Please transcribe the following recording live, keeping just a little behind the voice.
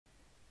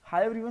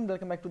Hi everyone,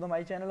 welcome back to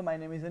my channel. My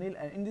name is Anil,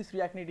 and in this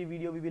React Native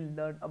video we will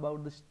learn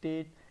about the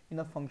state in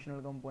a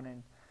functional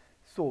component.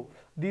 So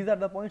these are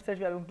the points that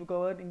we are going to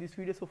cover in this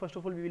video. So first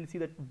of all, we will see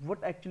that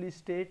what actually is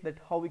state, that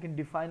how we can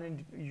define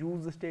and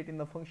use the state in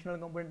the functional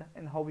component,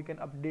 and how we can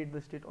update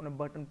the state on a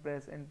button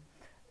press and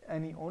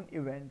any on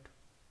event.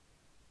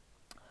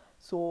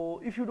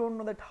 So if you don't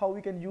know that how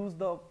we can use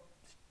the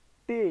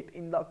state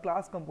in the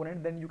class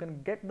component, then you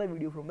can get the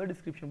video from the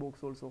description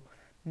box also.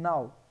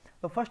 Now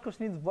the first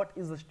question is, what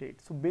is the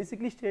state? So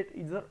basically state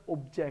is an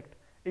object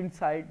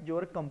inside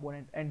your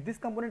component, and this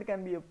component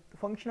can be a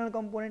functional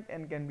component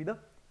and can be the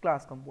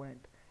class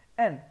component.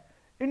 And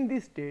in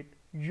this state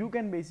you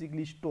can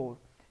basically store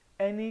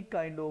any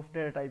kind of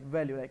data type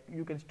value, like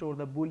you can store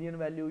the boolean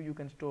value, you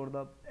can store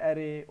the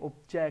array,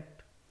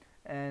 object,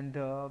 and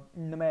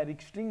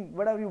numeric string,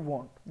 whatever you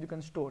want you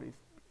can store it.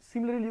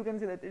 Similarly, you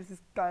can say that it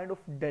is kind of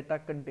data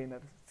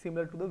container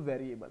similar to the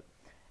variable,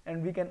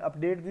 and we can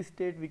update this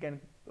state, we can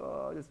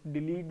just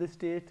delete the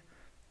state,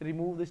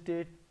 remove the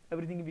state,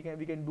 everything we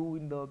can do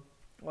in the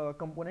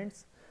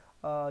components.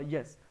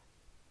 Yes,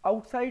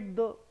 outside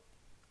the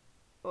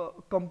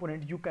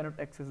component you cannot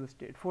access the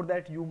state. For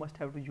that you must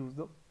have to use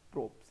the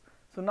props.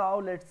 So now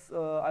let's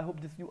I hope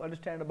this you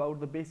understand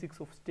about the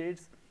basics of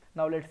states.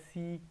 Now let's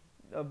see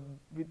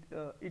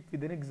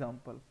with an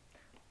example.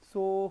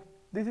 So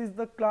this is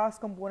the class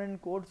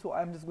component code, so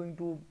I'm just going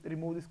to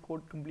remove this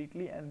code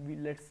completely,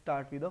 and let's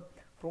start with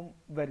from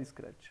very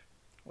scratch,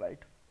 right?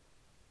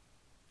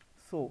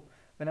 So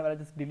whenever I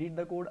just delete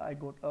the code, I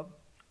got a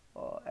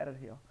error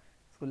here.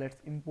 So let's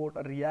import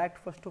a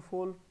React. First of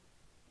all,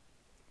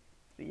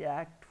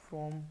 React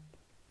from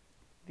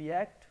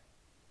React,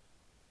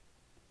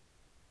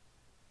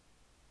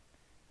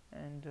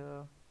 and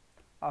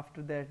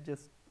after that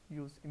just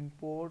use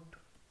import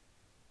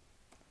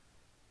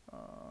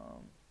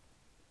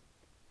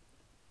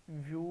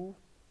view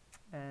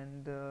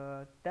and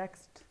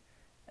text,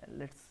 and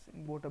let's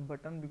import a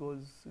button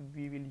because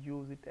we will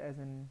use it as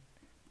an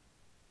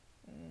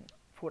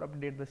for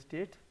update the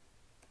state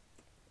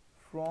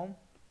from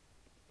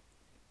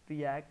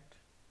React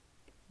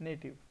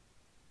Native.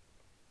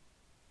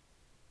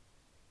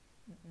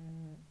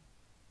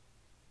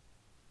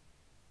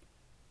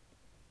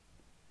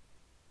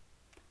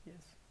 Yes.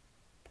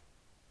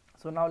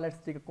 So now let's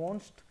take a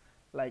const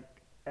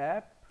like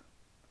app,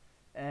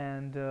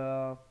 and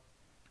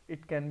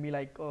it can be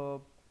like a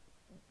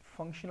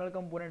functional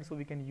component, so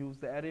we can use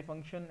the array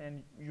function,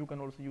 and you can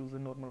also use the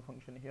normal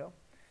function here,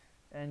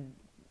 and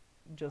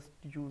just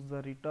use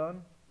the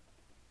return,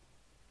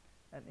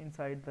 and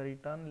inside the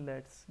return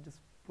let's just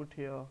put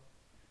here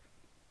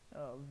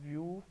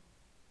view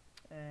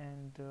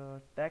and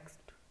text,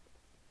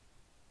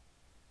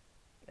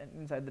 and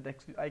inside the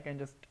text I can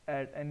just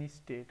add any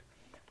state.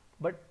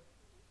 But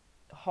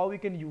how we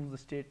can use the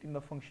state in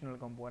the functional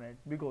component,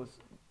 because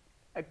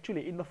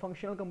actually in the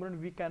functional component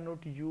we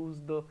cannot use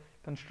the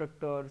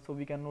constructor, so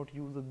we cannot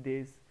use the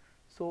this.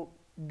 So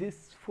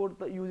this, for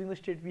the using the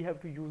state we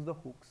have to use the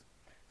hooks.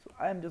 So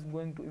I am just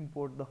going to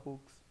import the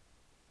hooks.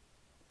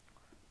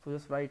 So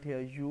just write here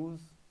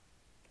use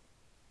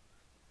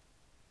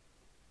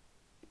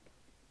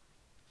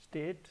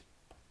state,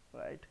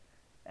 right?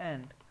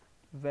 And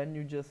when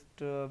you just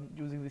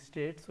using the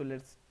state, so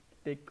let's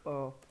take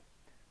a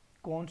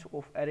const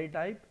of array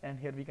type, and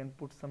here we can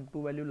put some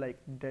two value like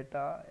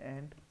data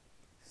and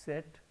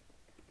set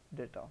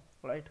data,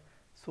 right?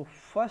 So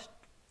first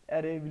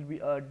array will be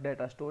a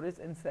data storage,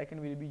 and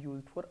second will be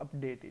used for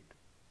update it,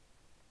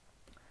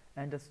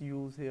 and just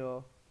use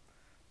here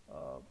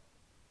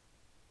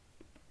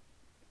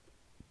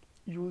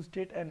use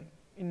state, and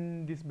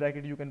in this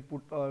bracket you can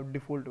put a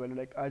default value,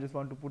 like I just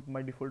want to put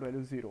my default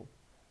value 0.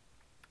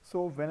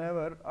 So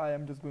whenever I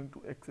am just going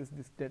to access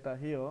this data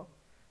here,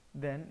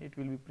 then it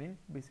will be print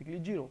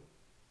basically 0,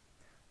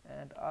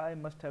 and I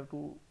must have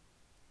to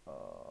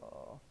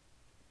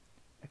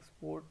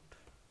export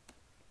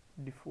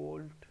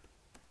default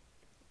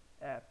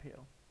app here.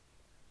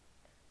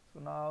 So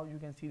now you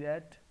can see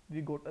that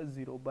we got a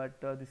 0, but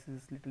this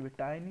is little bit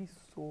tiny,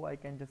 so I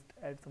can just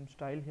add some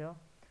style here,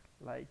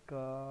 like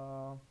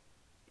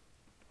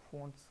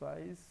font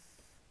size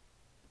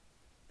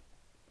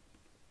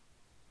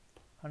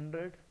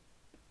 100.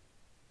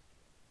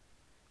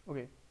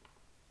 Okay,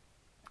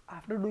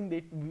 after doing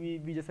that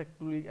we just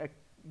actually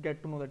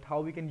get to know that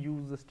how we can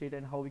use the state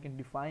and how we can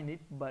define it,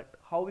 but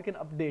how we can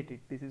update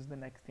it, this is the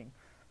next thing.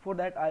 For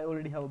that I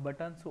already have a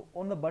button, so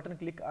on the button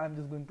click I'm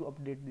just going to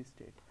update this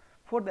state.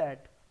 For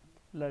that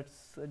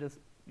let's just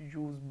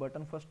use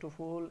button first of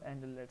all,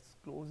 and let's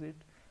close it,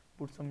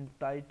 put some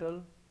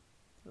title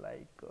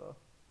like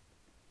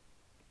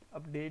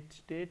update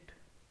state,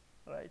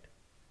 right,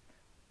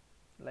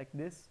 like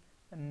this.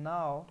 And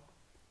now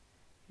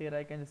here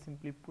I can just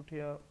simply put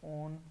here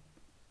on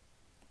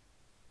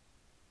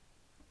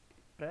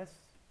press,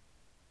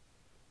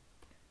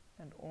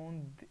 and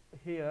on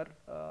here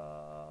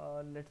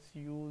let's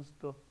use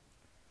the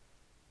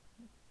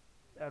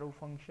arrow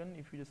function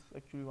if you just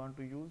actually want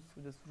to use.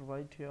 So just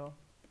write here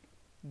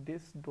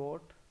this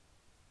dot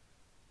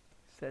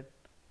set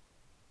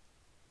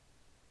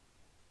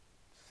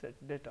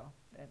set data,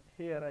 and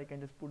here I can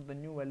just put the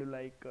new value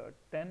like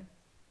 10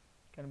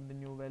 can be the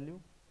new value.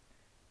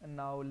 And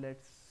now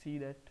let's see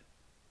that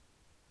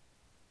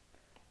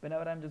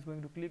whenever I'm just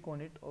going to click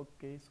on it,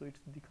 okay, so it's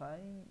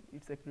declining,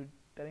 it's actually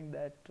telling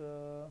that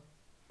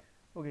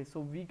okay, so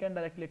we can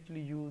directly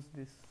actually use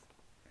this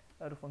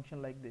arrow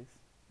function like this,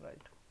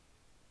 right?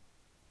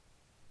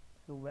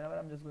 So whenever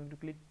I'm just going to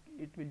click,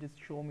 it will just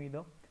show me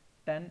the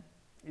 10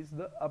 is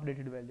the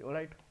updated value. All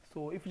right,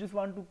 so if you just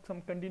want to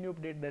some continue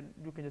update, then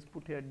you can just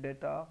put here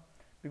data,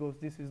 because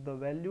this is the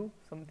value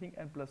something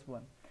and plus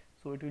 1,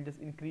 so it will just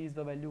increase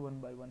the value one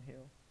by one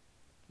here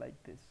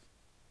like this,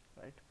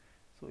 right?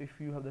 So if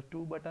you have the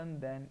 2 button,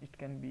 then it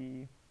can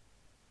be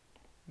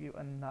give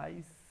a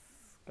nice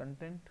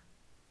content,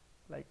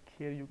 like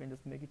here you can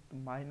just make it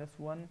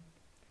 -1,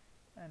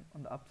 and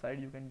on the upside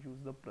you can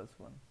use the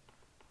 +1,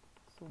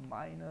 so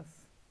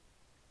minus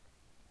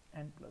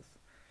and plus.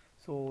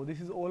 So this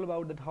is all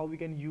about that how we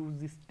can use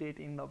this state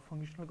in the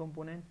functional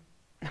component.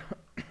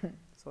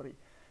 Sorry.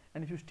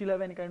 And if you still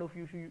have any kind of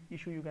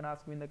issue, you can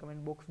ask me in the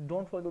comment box.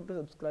 Don't forget to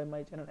subscribe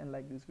my channel and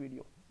like this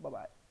video. Bye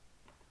bye.